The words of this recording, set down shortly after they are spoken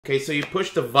Okay, so you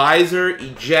push the visor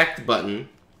eject button.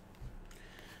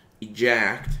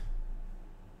 Eject.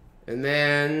 And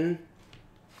then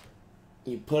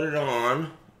you put it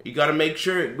on. You gotta make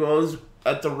sure it goes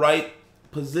at the right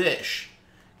position.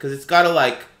 Because it's gotta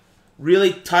like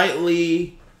really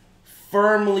tightly,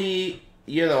 firmly,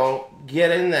 you know, get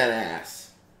in that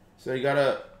ass. So you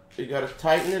gotta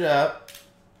tighten it up.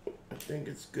 I think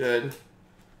it's good.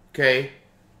 Okay.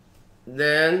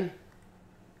 Then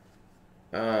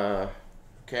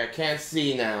okay, I can't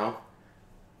see now.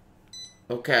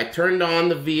 Okay, I turned on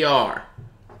the VR.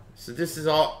 So this is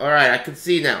alright, I can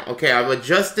see now. Okay, I've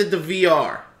adjusted the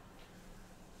VR.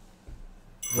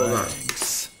 Hold on.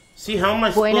 See, how am I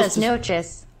supposed to... Buenas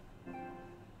noches.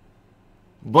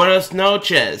 Buenas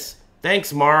noches.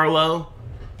 Thanks, Marlo.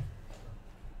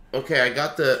 Okay, I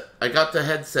got the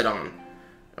headset on.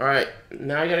 Alright,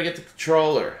 now I gotta get the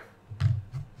controller.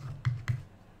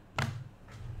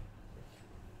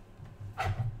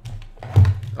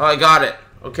 Oh, I got it.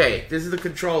 Okay, this is the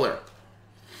controller.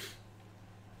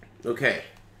 Okay.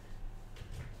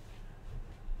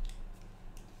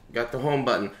 Got the home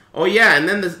button. Oh yeah, and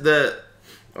then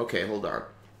okay, hold on.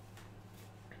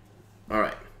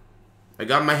 Alright. I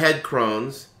got my head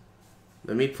crones.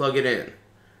 Let me plug it in.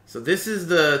 So this is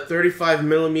the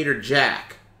 35mm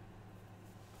jack.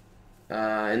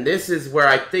 And this is where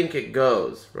I think it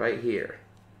goes, right here.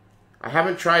 I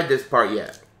haven't tried this part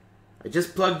yet. I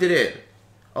just plugged it in.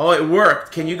 Oh, it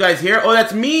worked. Can you guys hear? Oh,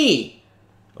 that's me!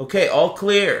 Okay, all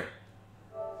clear.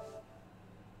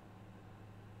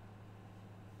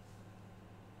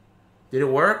 Did it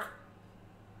work?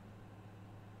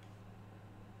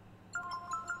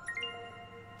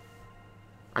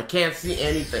 I can't see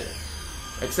anything.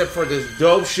 Except for this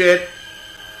dope shit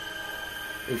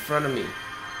in front of me.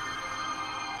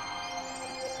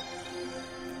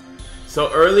 So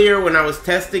earlier when I was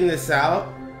testing this out,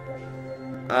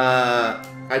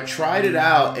 I tried it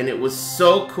out and it was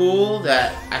so cool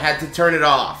that I had to turn it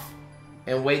off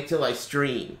and wait till I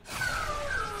stream.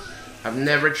 I've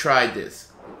never tried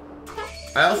this.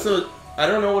 I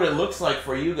don't know what it looks like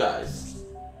for you guys.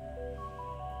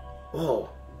 Oh.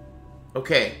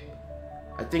 Okay.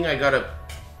 I think I gotta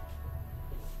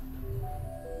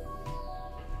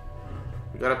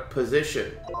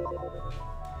position.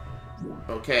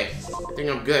 Okay. I think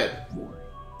I'm good.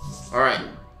 Alright.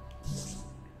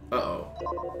 Uh-oh.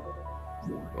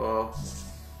 Oh.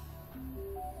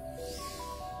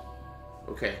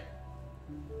 Okay.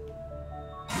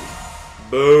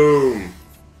 Boom.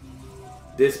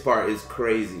 This part is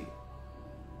crazy.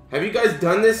 Have you guys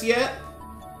done this yet?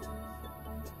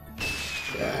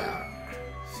 Yeah.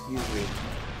 Excuse me.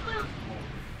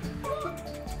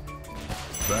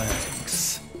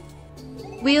 Thanks.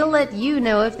 We'll let you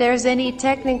know if there's any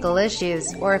technical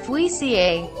issues or if we see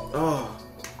a... Oh.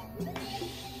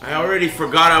 I already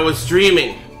forgot I was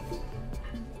streaming.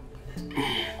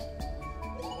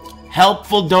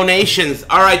 Helpful donations.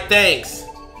 Alright, thanks.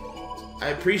 I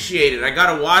appreciate it. I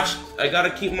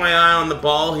gotta keep my eye on the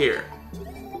ball here.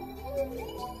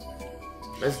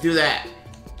 Let's do that.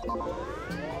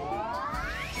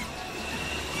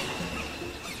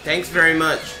 Thanks very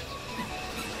much.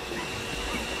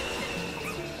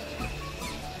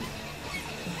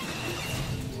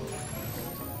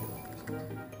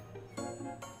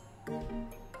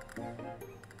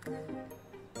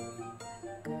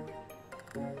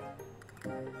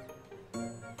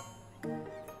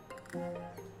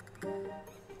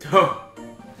 Oh.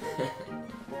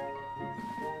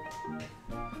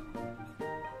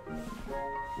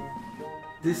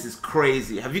 This is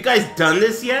crazy. Have you guys done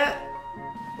this yet?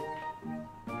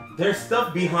 There's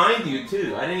stuff behind you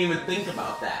too. I didn't even think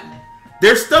about that.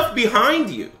 There's stuff behind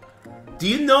you. Do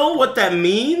you know what that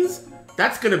means?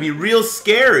 That's gonna be real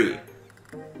scary.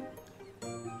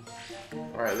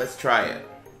 Alright, let's try it.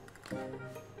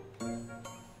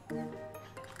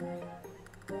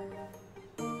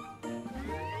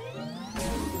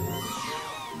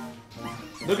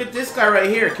 Look at this guy right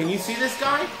here. Can you see this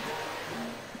guy?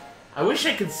 I wish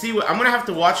I could see what... I'm gonna have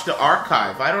to watch the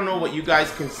archive. I don't know what you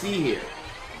guys can see here.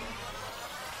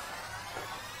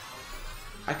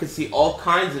 I can see all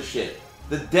kinds of shit.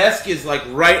 The desk is like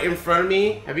right in front of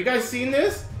me. Have you guys seen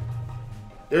this?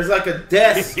 There's like a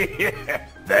desk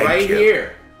right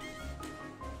here.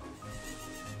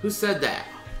 Who said that?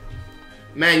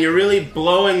 Man, you're really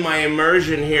blowing my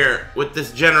immersion here with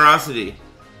this generosity.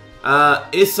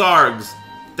 Isargs.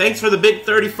 Thanks for the big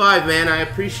 35, man. I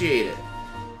appreciate it.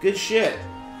 Good shit.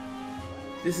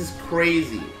 This is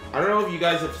crazy. I don't know if you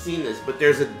guys have seen this, but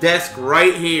there's a desk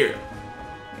right here.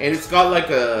 And it's got like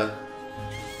a...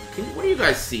 what do you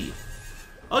guys see?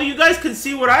 Oh, you guys can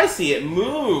see what I see. It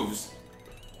moves.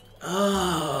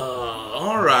 Oh,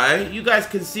 alright. You guys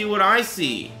can see what I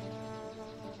see.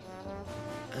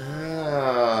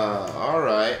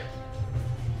 Alright.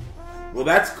 Well,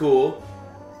 that's cool.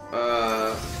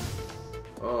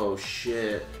 Oh,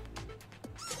 shit.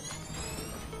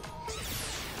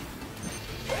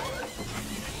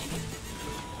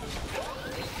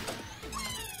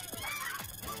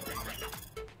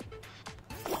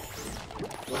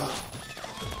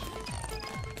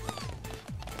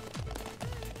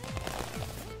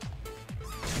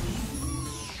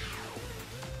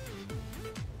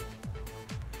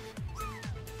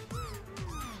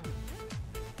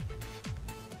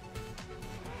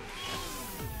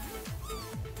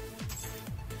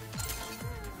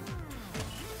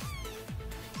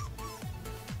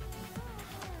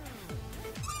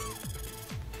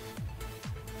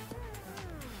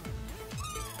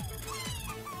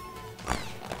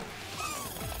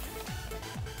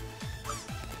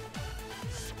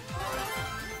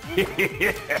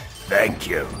 Thank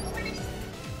you.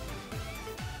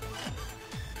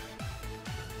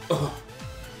 Oh.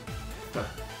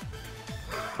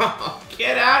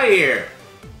 Get out of here.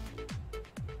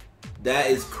 That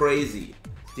is crazy.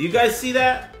 Do you guys see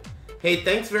that? Hey,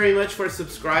 thanks very much for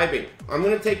subscribing. I'm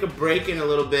gonna take a break in a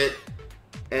little bit,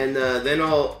 and then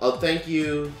I'll thank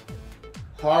you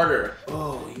harder.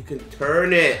 Oh, you can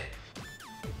turn it.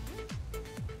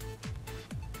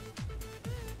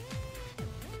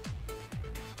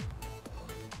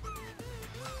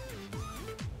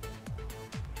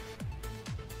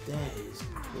 That is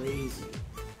crazy.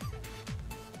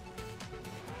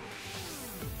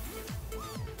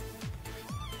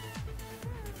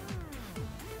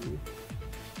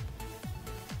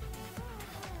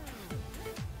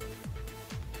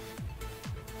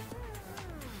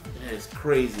 That is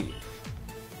crazy.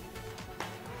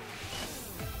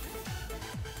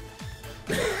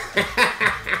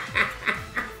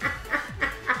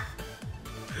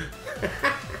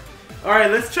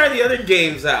 Alright, let's try the other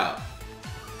games out.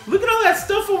 Look at all that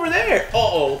stuff over there.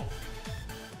 Uh-oh.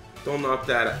 Don't knock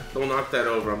that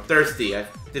over. I'm thirsty. I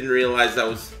didn't realize I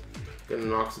was gonna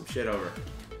knock some shit over.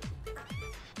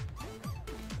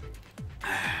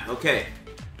 Okay.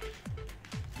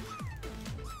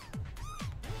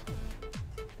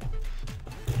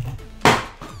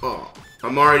 Oh,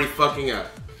 I'm already fucking up.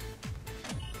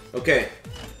 Okay.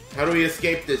 How do we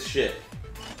escape this shit?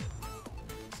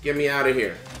 Let's get me out of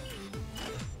here.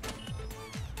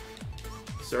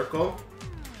 Circle.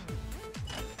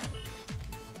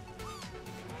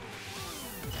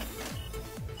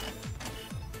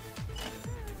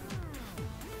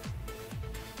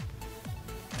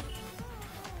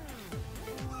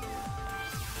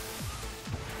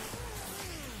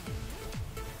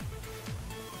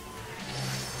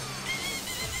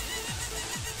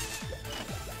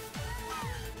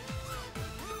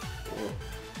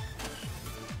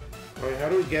 Alright, how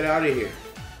do we get out of here?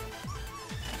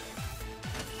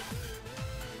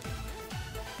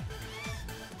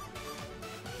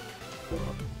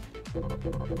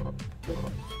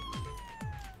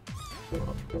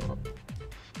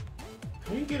 How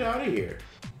do you get out of here?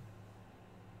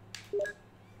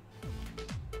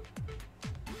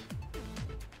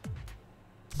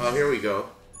 Oh, here we go.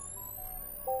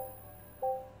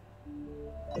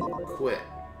 Quit.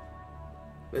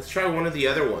 Let's try one of the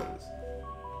other ones.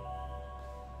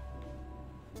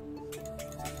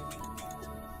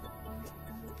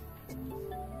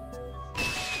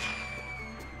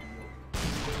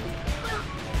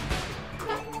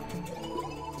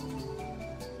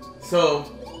 So,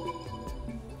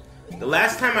 the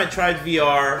last time I tried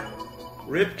VR,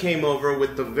 Rip came over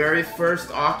with the very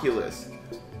first Oculus.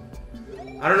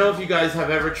 I don't know if you guys have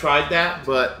ever tried that,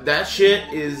 but that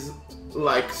shit is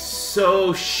like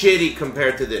so shitty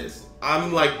compared to this.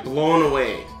 I'm like blown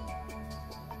away.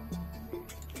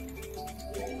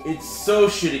 It's so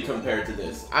shitty compared to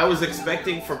this. I was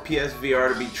expecting for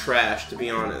PSVR to be trash, to be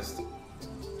honest.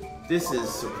 This is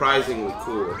surprisingly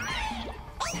cool.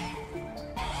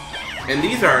 And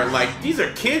these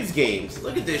are kids games.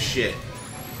 Look at this shit.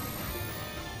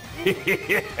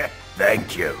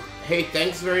 Thank you. Hey,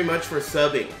 thanks very much for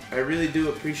subbing. I really do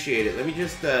appreciate it. Let me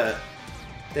just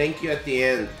thank you at the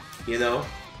end, you know?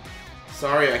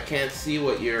 Sorry I can't see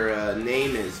what your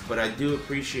name is, but I do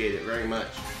appreciate it very much.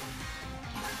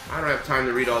 I don't have time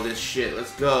to read all this shit.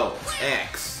 Let's go.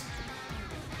 X.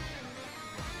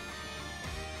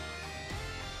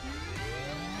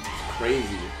 It's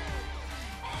crazy.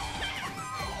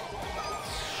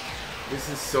 This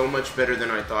is so much better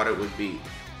than I thought it would be.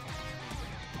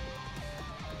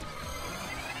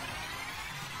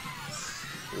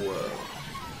 Whoa.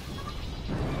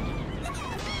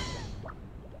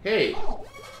 Hey.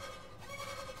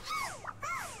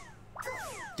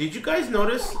 Did you guys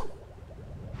notice?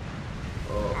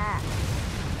 Oh.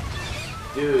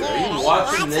 Dude, are you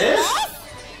watching this?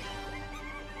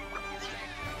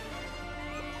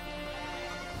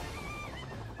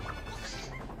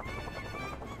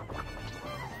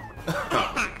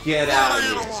 Get out of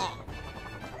here.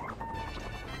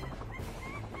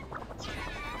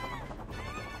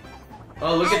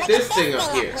 Oh, look at this thing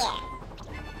up here.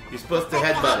 You're supposed to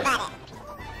headbutt it.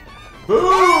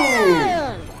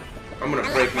 Boom! I'm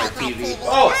gonna break my TV.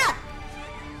 Oh!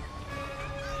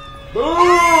 Boom!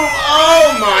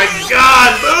 Oh my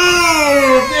god!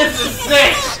 Boom! This is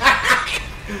sick!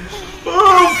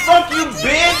 Boom! Fuck you,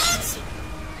 bitch!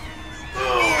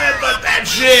 Boom! Headbutt that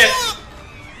shit!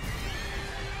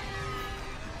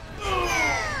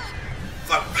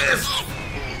 Fuck this!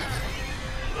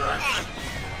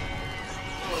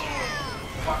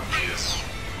 Fuck you.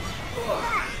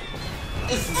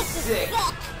 This is sick.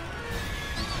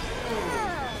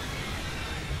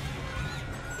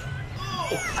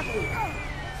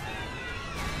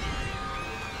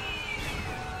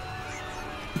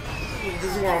 This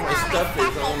is where all my stuff is. I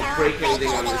don't want to break anything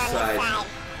on this side.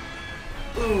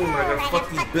 Boom! I gotta fuck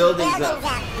these buildings up.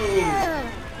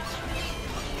 Boom!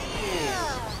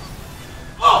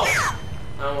 Oh!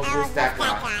 I almost missed that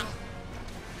guy.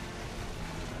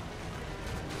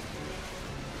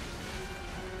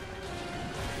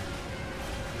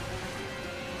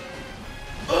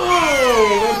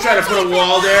 Oh! Don't try to put a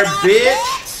wall there,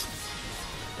 bitch!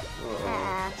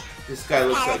 Oh, this guy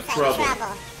looks like trouble.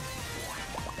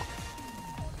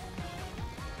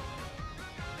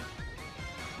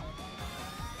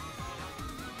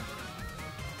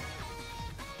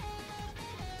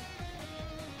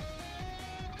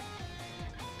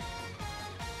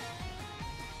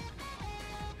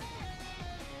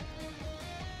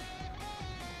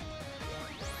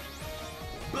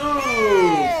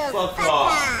 Boom! Fuck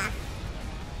off!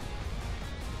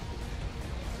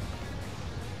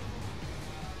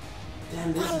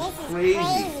 Damn, this is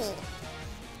crazy.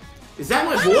 Is that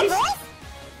my voice?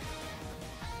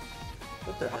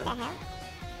 What the hell?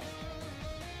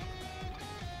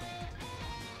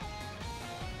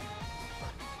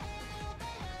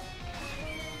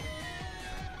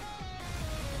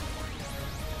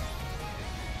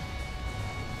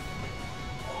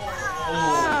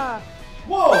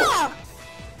 Whoa!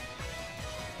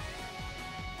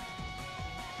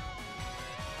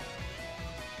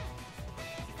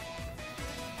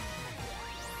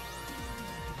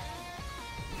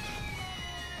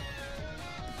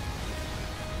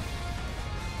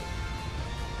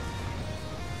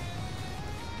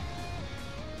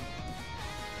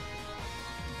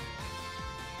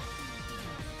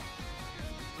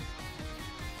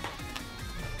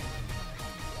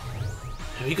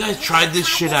 Have you guys tried this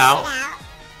shit out?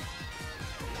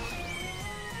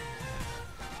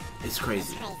 It's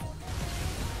crazy.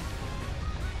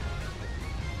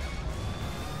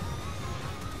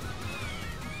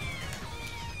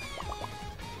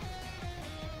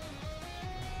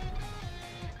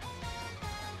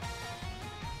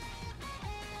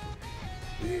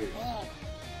 Weird.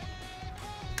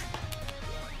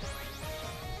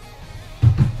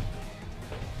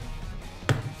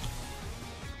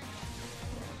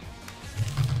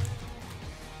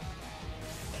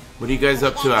 What are you guys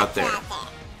up to out there?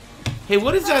 Hey,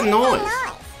 what is that noise?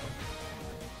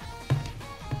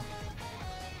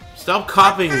 Stop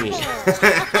copying me.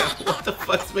 What the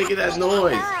fuck's making that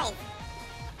noise?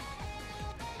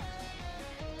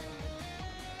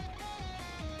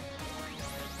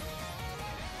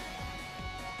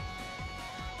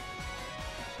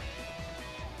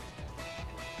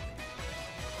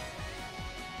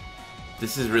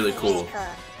 This is really cool.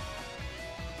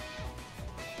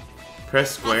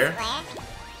 Press square.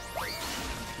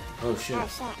 Oh shit.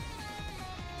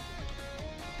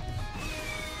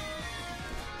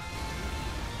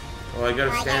 Oh, I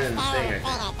gotta stand in the thing, I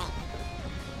think.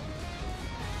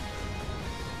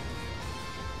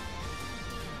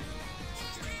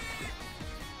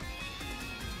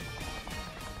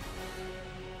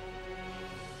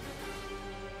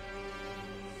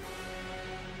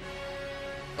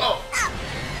 Oh!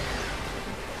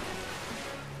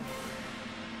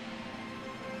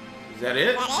 Is that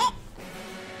it?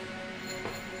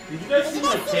 Did you guys see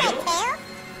my tail?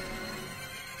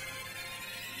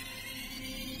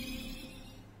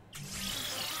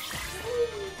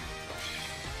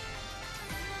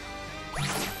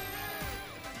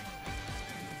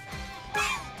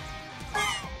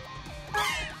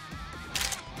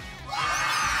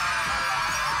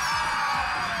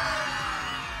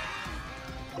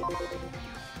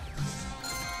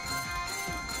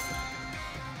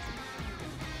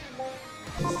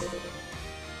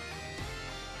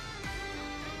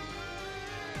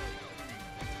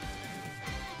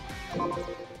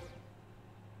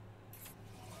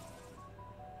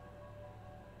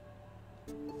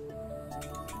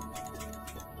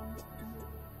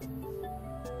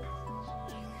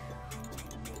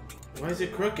 Why is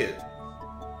it crooked?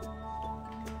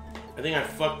 I think I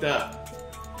fucked up.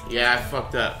 Yeah, I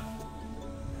fucked up.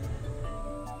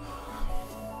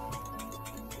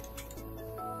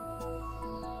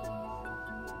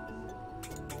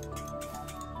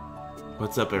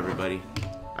 What's up, everybody?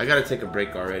 I gotta take a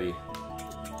break already.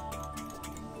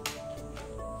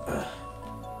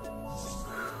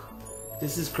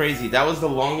 This is crazy. That was the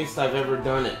longest I've ever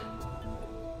done it.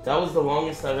 That was the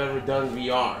longest I've ever done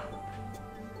VR.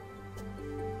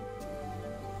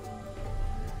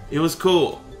 It was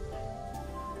cool.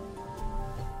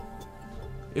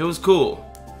 It was cool.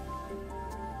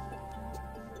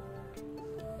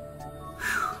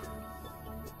 Whew.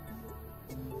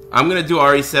 I'm gonna do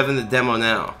RE7 the demo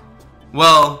now.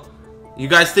 Well, you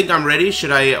guys think I'm ready?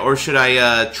 Should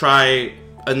I try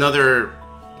another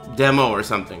demo or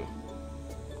something?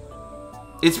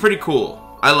 It's pretty cool.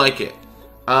 I like it.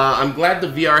 I'm glad the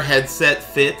VR headset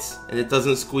fits and it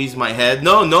doesn't squeeze my head.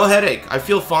 No headache. I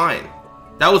feel fine.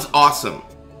 That was awesome.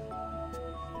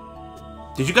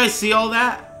 Did you guys see all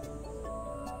that?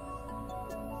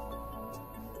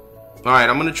 Alright,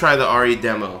 I'm gonna try the RE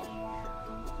demo.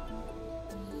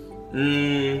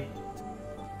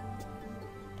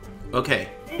 Okay.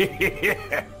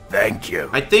 Thank you.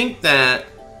 I think that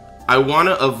I want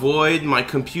to avoid my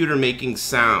computer making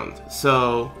sound.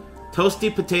 So,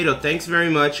 Toasty Potato, thanks very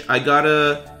much. I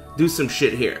gotta do some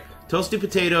shit here. Toasty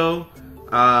Potato,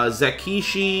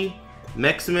 Zakishi,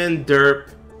 Mexman Derp,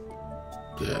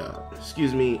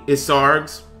 excuse me,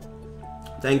 Isargs,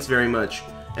 thanks very much.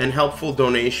 And helpful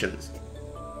donations.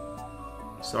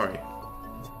 Sorry.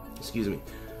 Excuse me.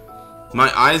 My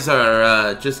eyes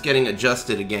are just getting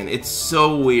adjusted again. It's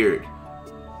so weird.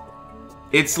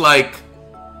 It's like...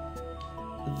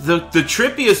 The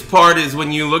trippiest part is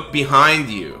when you look behind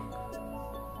you.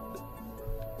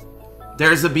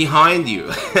 There's a behind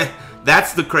you.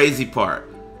 That's the crazy part.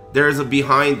 There's a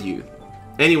behind you.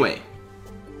 Anyway,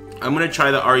 I'm gonna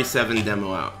try the RE7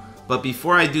 demo out. But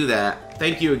before I do that,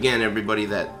 thank you again everybody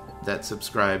that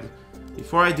subscribed.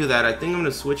 Before I do that, I think I'm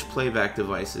gonna switch playback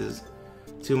devices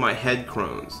to my head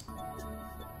crones.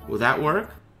 Will that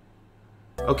work?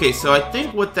 Okay, so I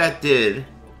think what that did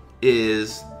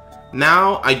is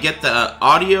now I get the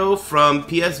audio from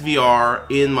PSVR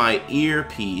in my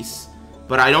earpiece,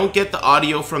 but I don't get the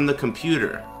audio from the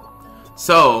computer.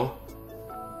 So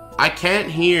I can't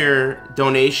hear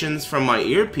donations from my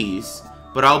earpiece,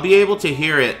 but I'll be able to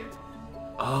hear it.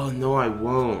 Oh no, I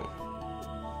won't.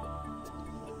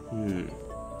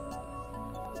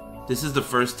 This is the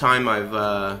first time I've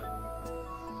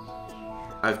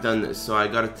done this, so I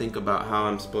gotta think about how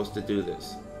I'm supposed to do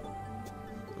this.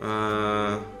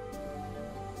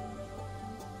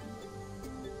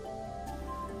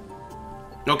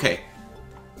 Okay.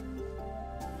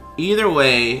 Either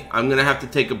way, I'm gonna have to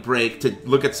take a break to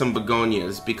look at some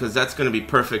begonias because that's gonna be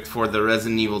perfect for the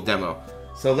Resident Evil demo.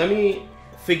 So let me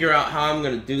figure out how I'm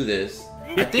gonna do this.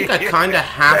 I think I kinda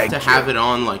have to have it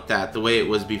on like that, the way it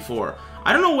was before.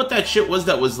 I don't know what that shit was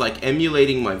that was like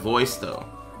emulating my voice though.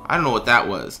 I don't know what that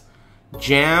was.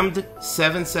 Jammed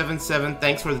 777,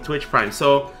 thanks for the Twitch Prime.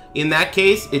 So in that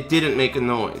case, it didn't make a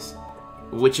noise,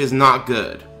 which is not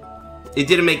good. It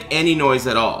didn't make any noise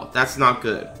at all. That's not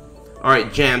good.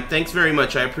 Alright, Jam, thanks very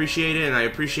much. I appreciate it, and I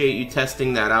appreciate you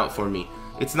testing that out for me.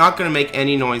 It's not going to make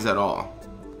any noise at all.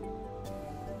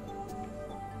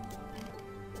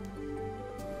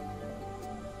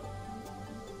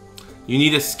 You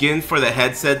need a skin for the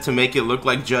headset to make it look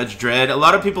like Judge Dredd. A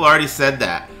lot of people already said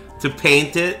that. To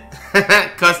paint it.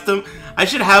 Custom. I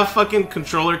should have fucking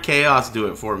Controller Chaos do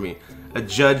it for me. A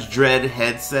Judge Dredd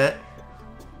headset.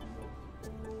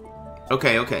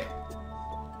 Okay, okay.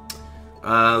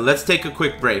 Let's take a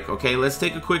quick break, okay? Let's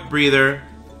take a quick breather.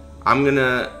 I'm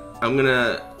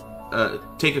gonna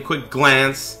take a quick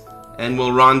glance and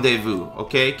we'll rendezvous,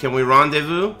 okay? Can we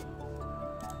rendezvous?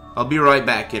 I'll be right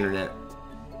back, Internet.